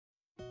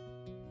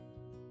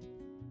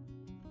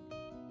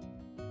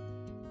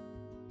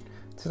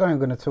Today I'm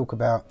going to talk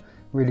about a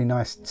really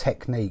nice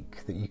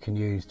technique that you can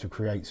use to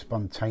create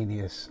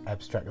spontaneous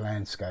abstract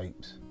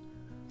landscapes.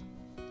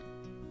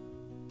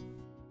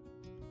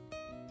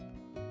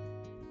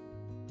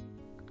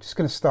 Just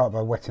going to start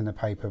by wetting the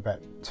paper about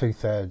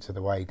 2/3 of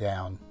the way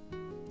down.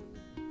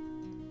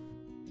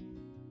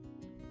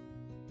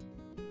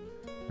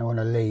 I want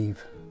to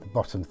leave the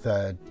bottom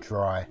third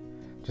dry,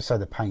 just so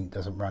the paint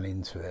doesn't run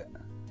into it.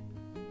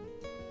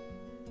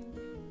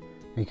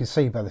 You can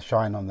see by the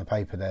shine on the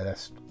paper there,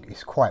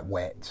 it's quite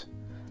wet.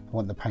 I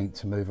want the paint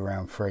to move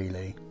around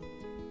freely.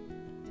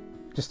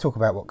 Just talk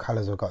about what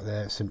colours I've got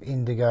there. Some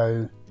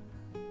indigo,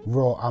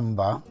 raw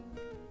umber,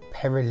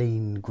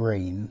 perylene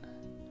green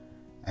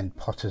and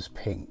potter's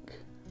pink.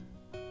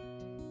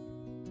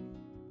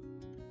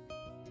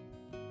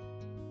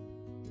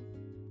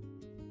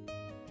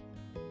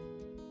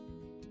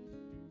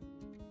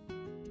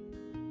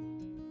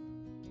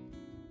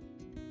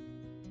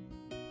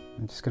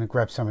 I'm just going to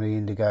grab some of the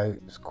indigo,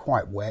 it's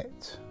quite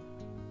wet.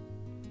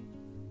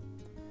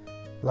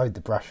 Load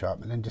the brush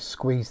up and then just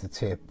squeeze the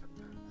tip,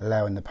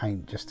 allowing the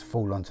paint just to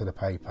fall onto the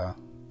paper.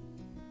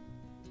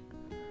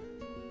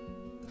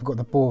 I've got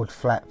the board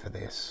flat for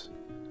this,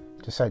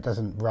 just so it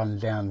doesn't run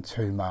down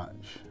too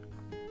much.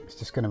 It's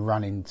just going to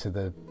run into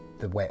the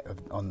wet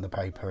on the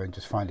paper and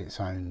just find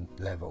its own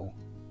level.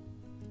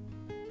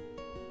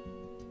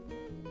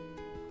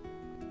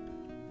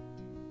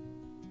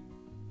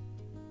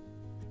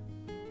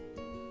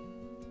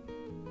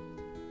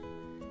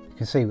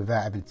 You can see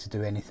without having to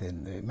do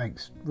anything, it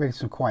makes really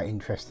some quite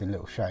interesting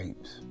little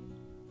shapes.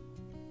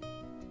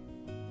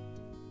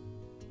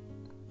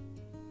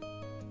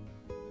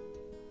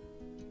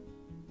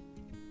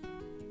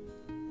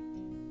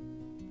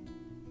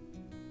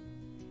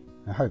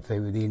 Now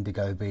hopefully with the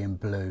indigo being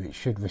blue, it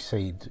should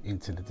recede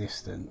into the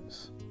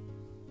distance.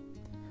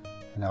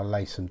 And I'll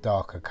lay some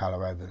darker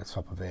colour over the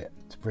top of it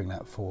to bring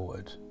that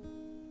forward.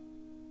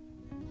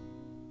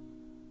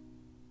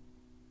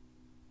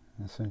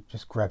 And so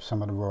just grab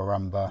some of the raw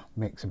umber,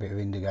 mix a bit of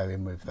indigo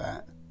in with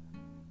that.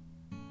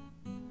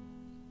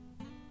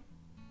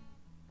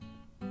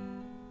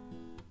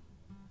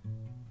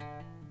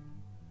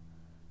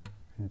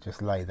 And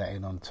just lay that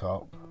in on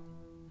top.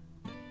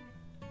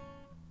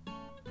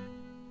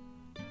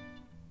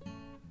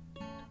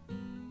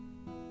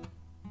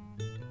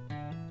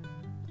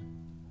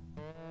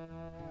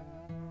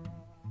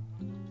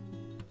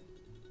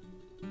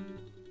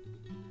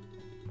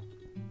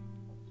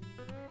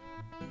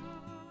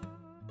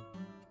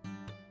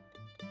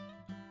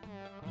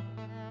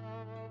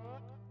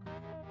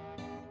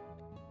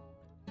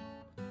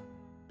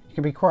 You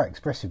can be quite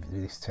expressive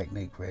with this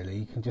technique really.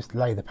 You can just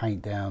lay the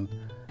paint down,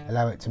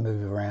 allow it to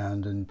move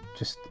around and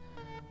just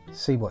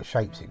see what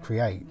shapes it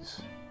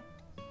creates.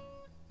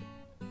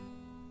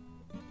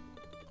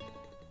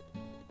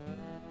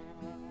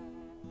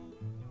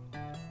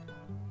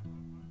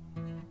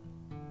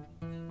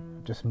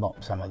 Just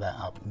mop some of that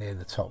up near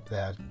the top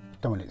there.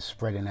 Don't want it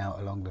spreading out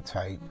along the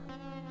tape.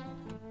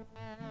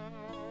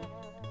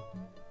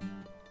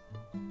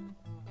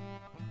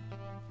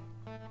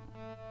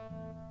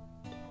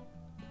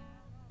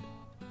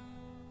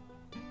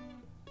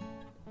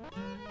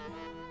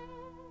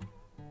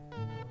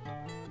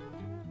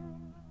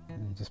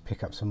 Just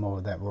pick up some more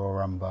of that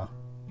raw umber.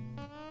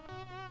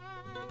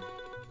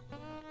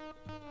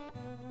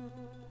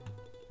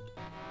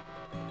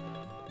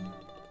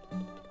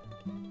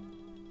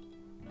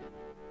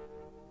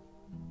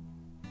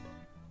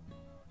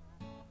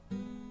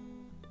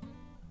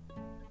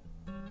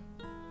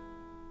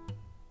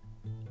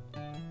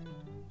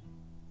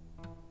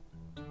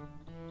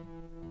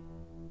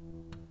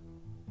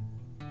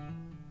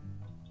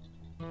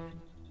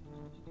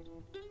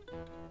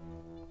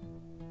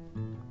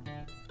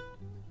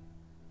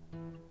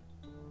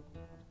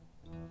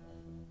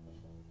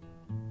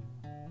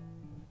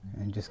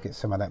 And just get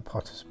some of that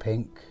potter's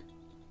pink.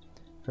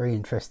 Very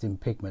interesting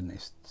pigment.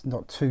 It's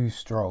not too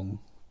strong,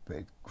 but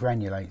it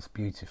granulates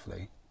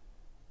beautifully.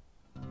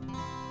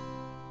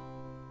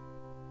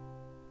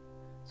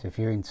 So if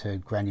you're into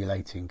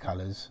granulating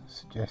colours,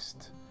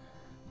 suggest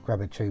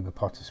grab a tube of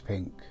potter's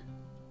pink,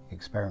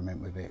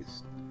 experiment with it.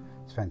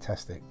 It's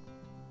fantastic.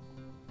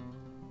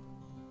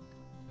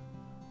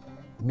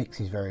 It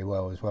mixes very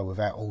well as well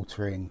without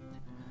altering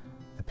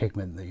the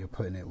pigment that you're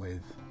putting it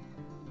with.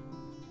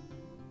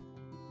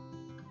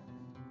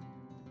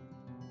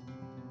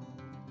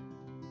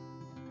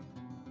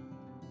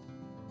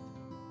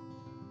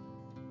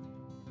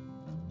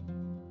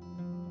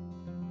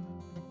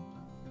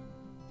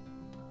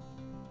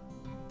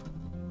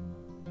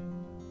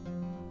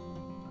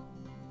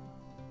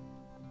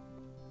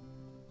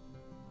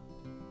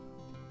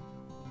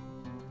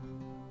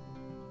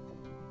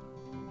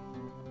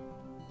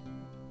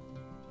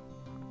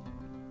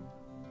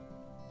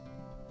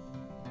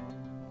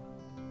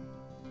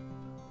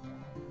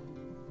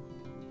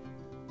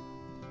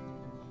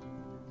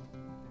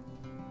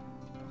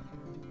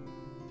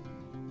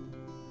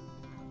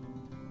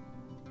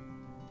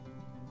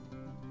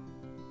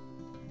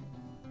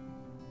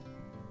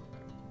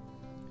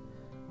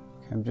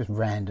 I'm just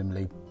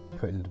randomly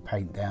putting the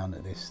paint down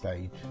at this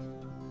stage,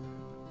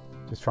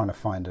 just trying to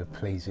find a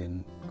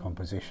pleasing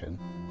composition.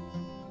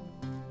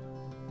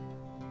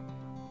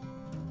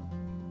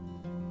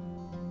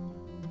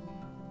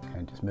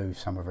 Okay, just move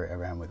some of it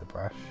around with the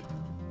brush.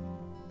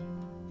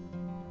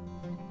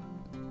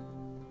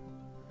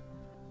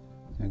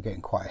 I'm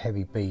getting quite a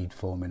heavy bead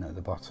forming at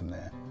the bottom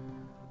there.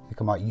 I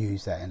think I might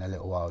use that in a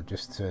little while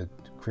just to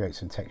create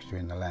some texture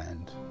in the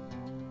land.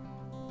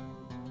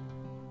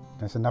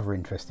 There's another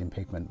interesting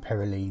pigment,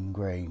 perylene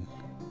green.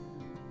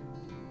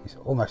 It's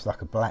almost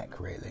like a black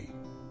really,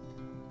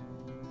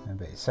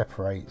 but it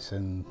separates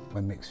and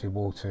when mixed with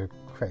water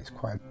creates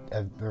quite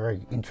a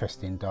very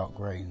interesting dark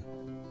green.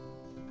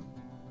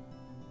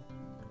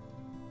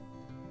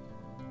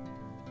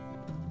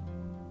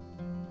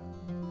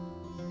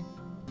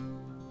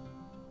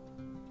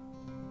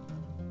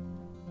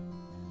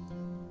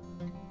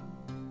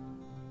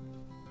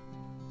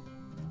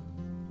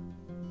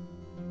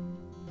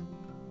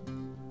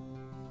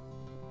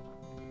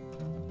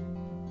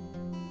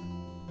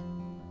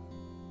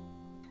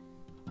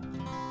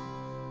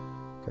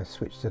 Okay,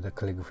 switch to the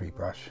calligraphy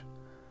brush,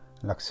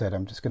 and like I said,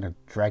 I'm just going to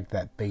drag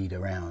that bead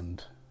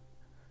around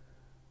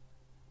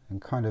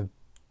and kind of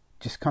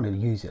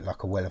use it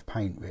like a well of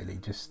paint really,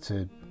 just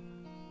to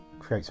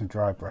create some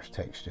dry brush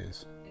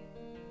textures.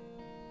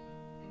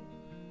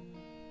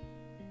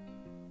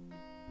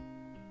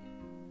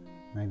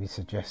 Maybe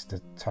suggest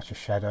a touch of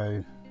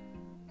shadow.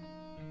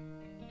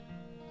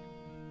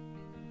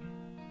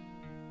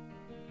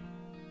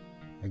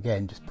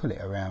 Again, just pull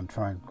it around,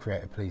 try and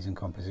create a pleasing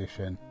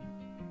composition.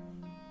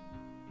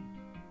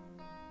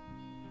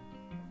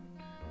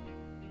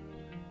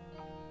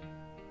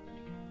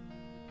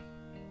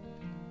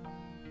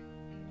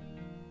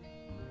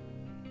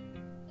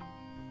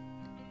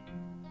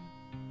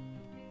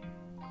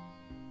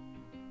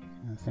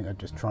 I think I'd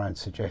just try and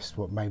suggest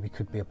what maybe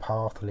could be a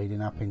path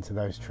leading up into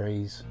those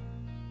trees.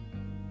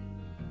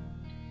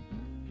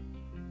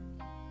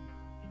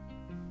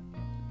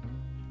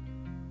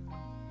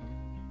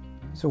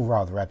 It's all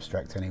rather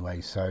abstract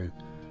anyway, so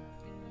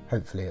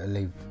hopefully it'll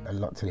leave a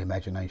lot to the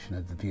imagination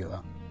of the viewer.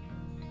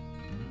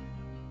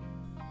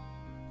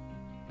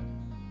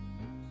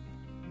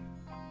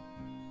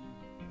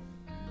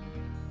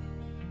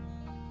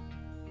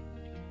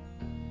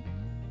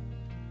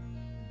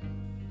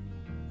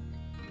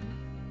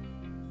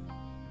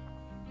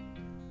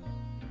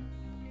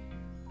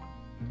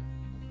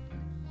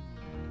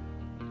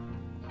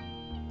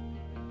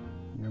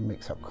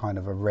 Mix up kind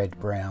of a red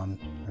brown,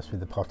 that's with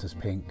the potter's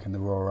pink and the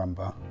raw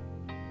umber.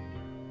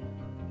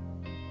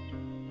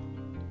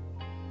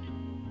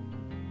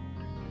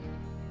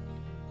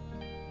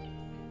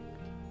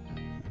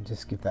 And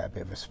just give that a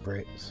bit of a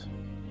spritz.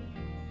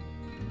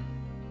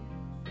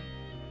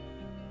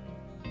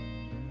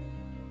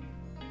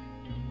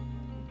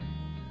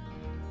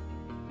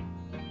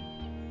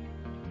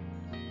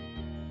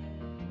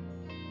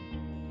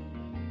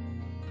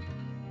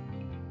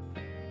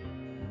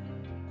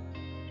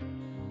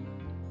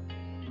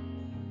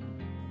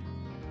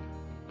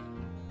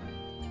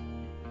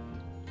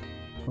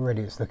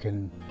 Already it's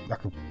looking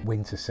like a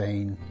winter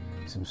scene,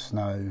 some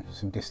snow,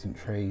 some distant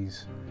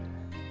trees,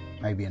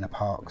 maybe in a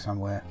park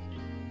somewhere.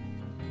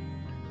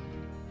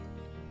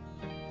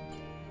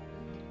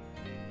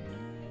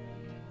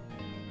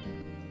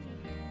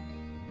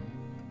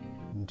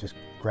 And just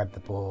grab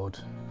the board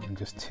and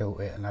just tilt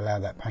it and allow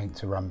that paint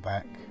to run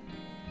back.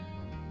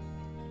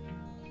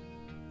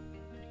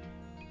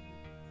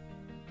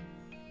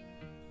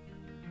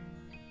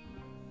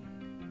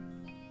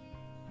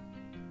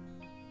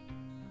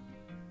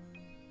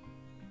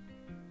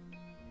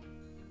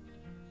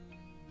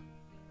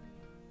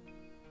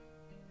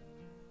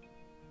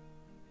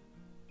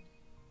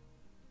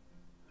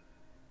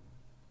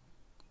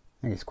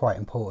 I think it's quite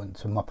important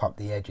to mop up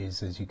the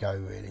edges as you go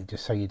really,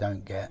 just so you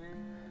don't get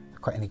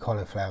quite any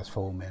cauliflowers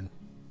forming.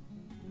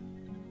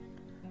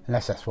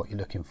 Unless that's what you're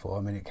looking for,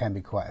 I mean it can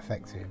be quite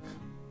effective.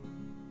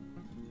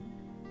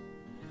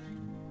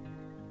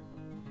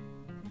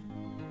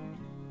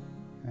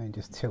 And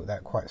just tilt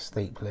that quite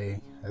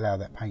steeply, allow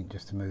that paint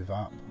just to move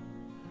up.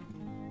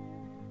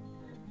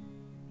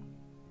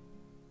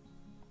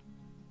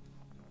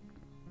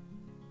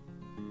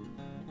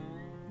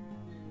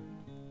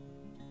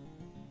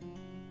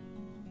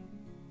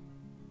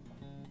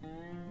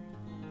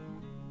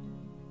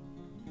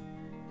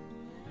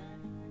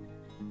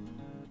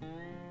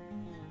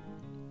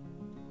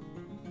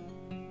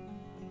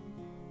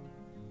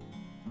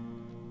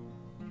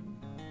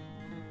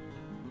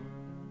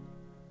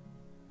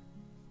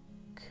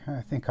 I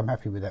think I'm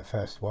happy with that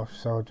first wash,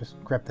 so I'll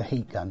just grab the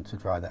heat gun to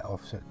dry that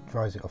off so it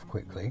dries it off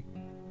quickly.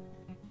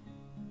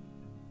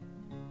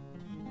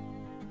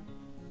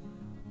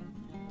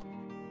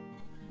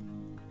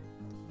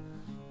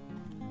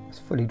 It's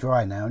fully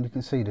dry now and you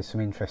can see there's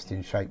some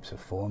interesting shapes have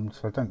formed,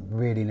 so I don't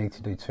really need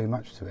to do too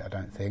much to it, I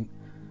don't think.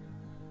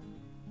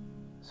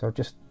 So I'll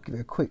just give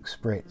it a quick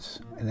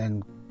spritz and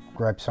then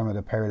grab some of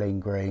the perylene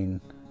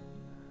green,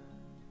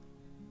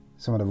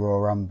 some of the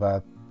raw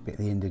umber, bit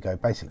of the indigo,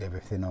 basically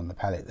everything on the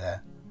palette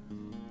there.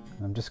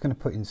 And I'm just going to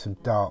put in some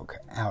dark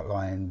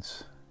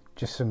outlines,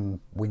 just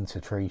some winter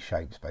tree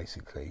shapes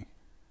basically,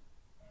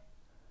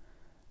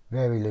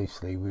 very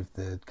loosely with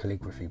the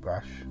calligraphy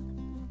brush.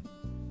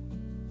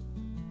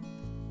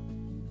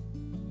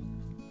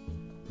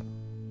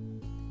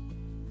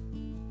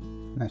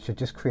 And that should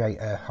just create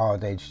a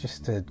hard edge,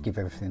 just to give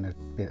everything a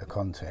bit of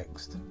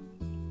context.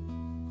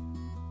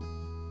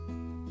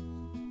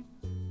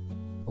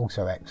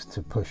 Also acts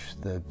to push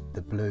the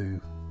blue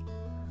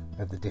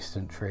of the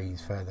distant trees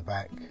further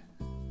back.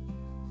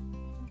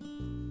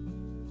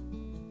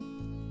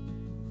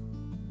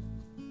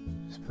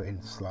 Just put in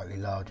a slightly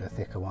larger,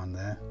 thicker one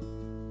there.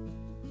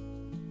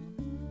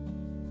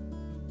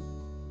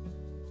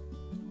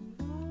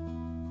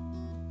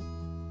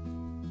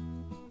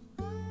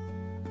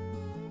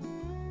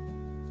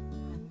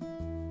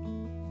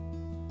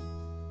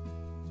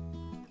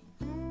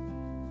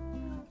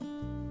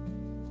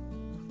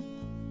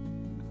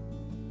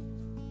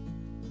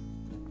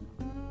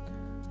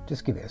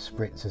 Just give it a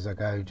spritz as I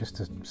go, just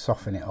to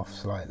soften it off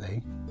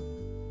slightly.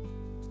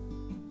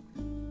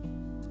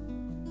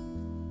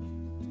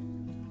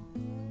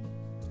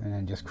 And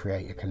then just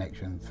create a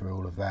connection through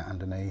all of that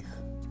underneath.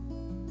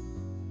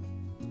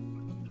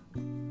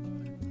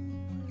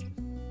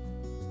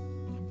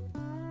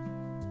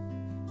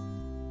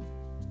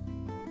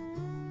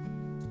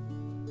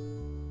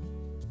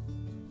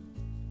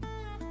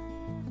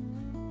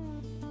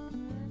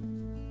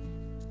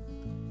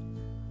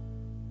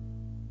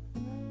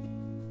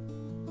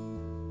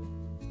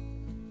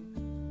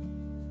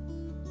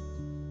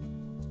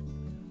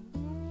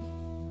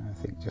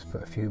 I think just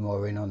put a few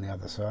more in on the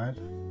other side.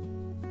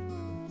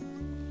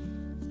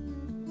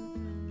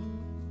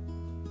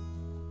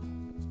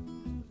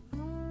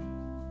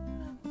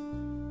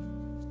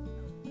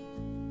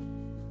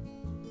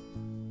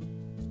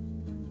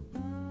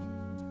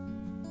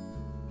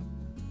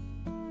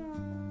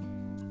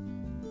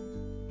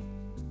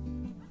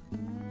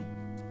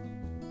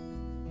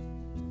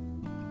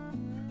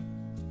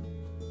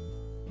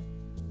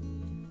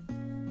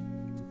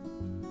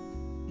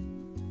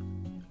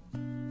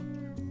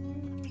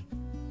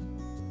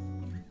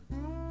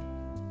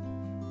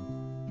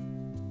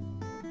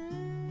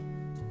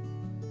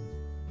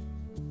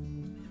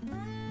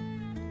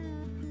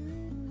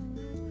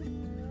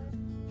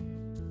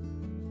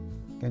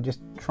 And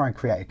just try and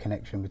create a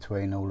connection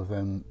between all of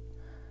them.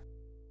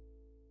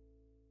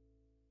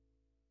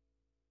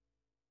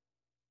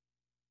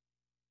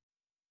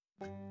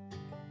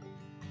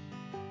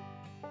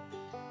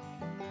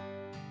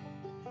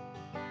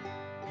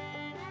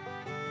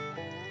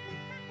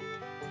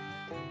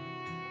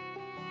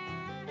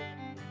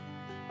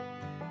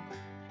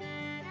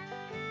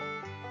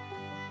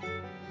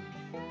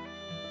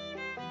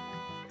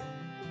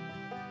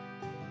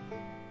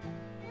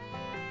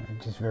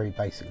 Just very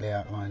basically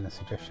outline the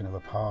suggestion of a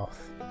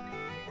path.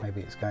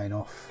 Maybe it's going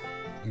off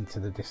into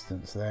the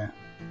distance there.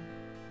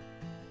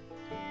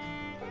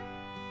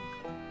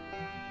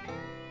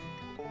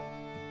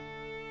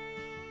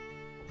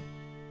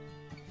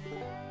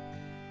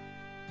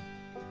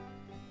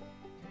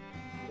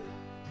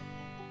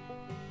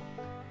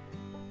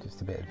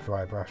 Just a bit of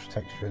dry brush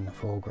texture in the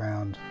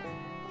foreground.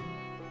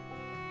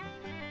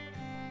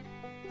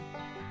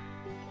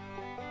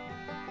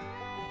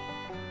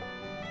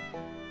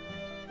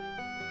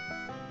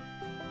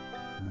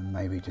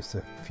 Maybe just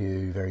a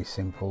few very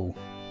simple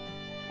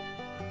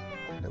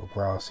little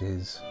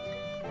grasses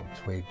or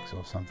twigs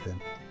or something.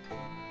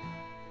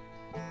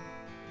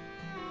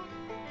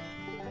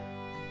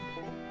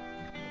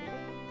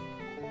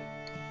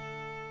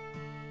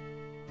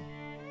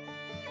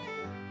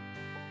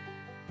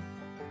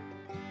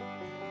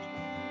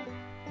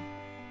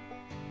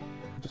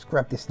 Just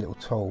grab this little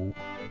tool,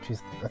 which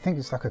is, I think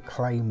it's like a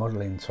clay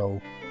modelling tool,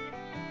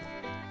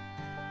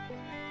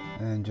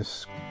 and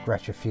just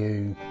scratch a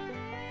few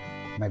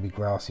maybe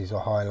grasses or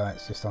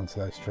highlights just onto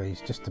those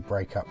trees, just to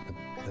break up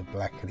the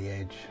black of the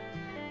edge.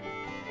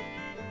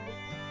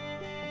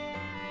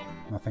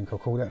 And I think I'll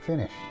call that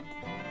finished.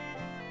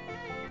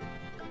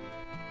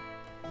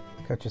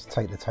 Okay, just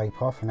take the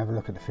tape off and have a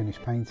look at the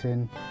finished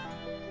painting.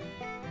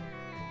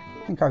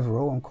 I think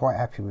overall I'm quite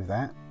happy with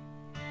that.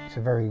 It's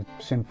a very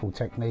simple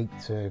technique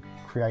to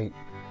create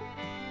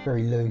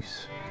very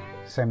loose,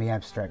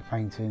 semi-abstract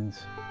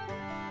paintings.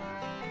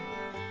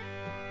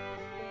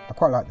 I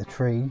quite like the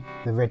tree,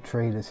 the red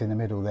tree that's in the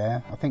middle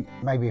there. I think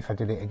maybe if I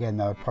did it again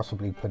though, I'd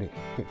possibly put it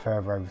a bit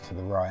further over to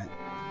the right.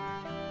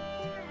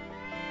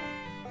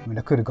 I mean,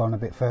 I could have gone a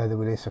bit further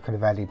with this. I could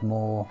have added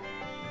more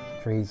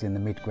trees in the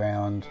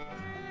mid-ground,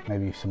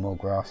 maybe some more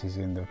grasses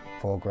in the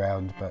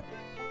foreground, but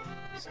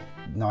it's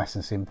nice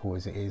and simple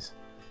as it is.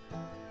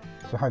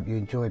 So I hope you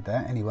enjoyed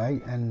that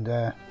anyway,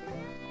 and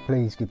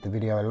please give the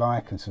video a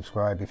like and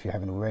subscribe if you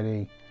haven't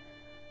already.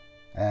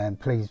 And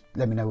please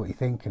let me know what you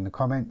think in the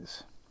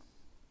comments.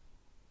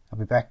 I'll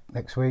be back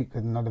next week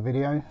with another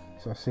video,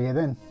 so I'll see you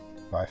then.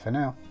 Bye for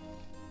now.